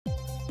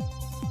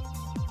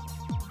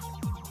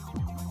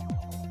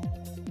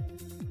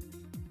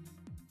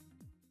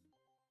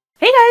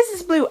Hey guys,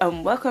 it's Blue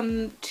and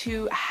welcome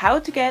to how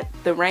to get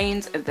the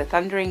reins of the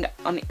thundering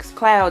Onyx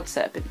cloud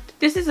serpent.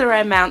 This is a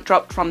rare mount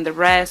dropped from the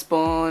rare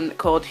spawn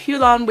called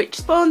Huolon, which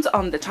spawns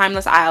on the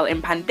Timeless Isle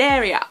in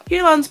Pandaria.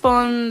 Huolon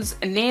spawns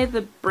near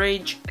the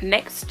bridge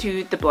next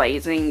to the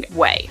Blazing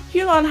Way.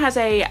 Huolon has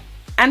a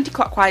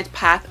anti-clockwise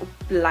path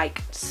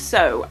like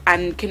so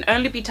and can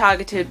only be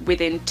targeted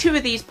within 2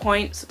 of these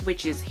points,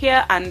 which is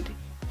here and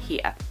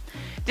here.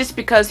 This is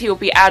because he will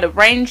be out of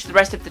range the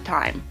rest of the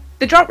time.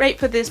 The drop rate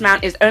for this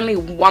mount is only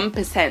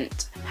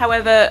 1%.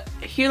 However,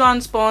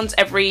 Huolon spawns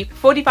every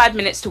 45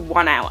 minutes to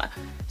 1 hour.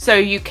 So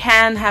you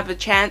can have a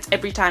chance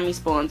every time he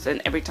spawns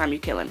and every time you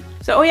kill him.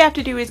 So all you have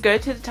to do is go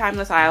to the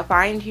Timeless Isle,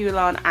 find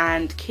Huolon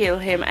and kill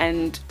him,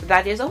 and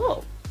that is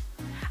all.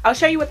 I'll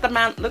show you what the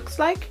mount looks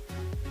like.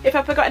 If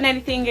I've forgotten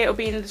anything, it'll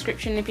be in the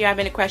description. If you have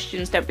any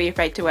questions, don't be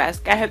afraid to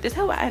ask. I hope this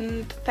helped,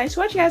 and thanks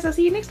for watching guys. I'll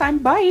see you next time.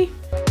 Bye!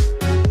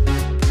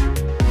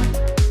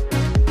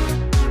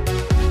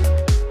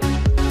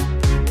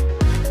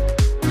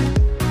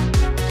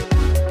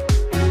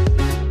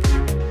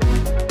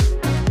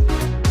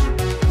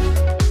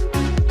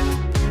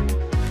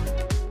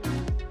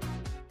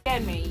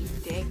 Me,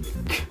 dick.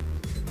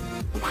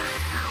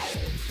 Wow.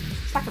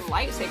 It's like a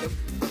lightsaber.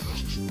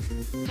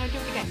 No, do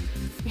it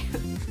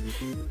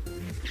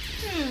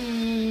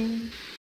again.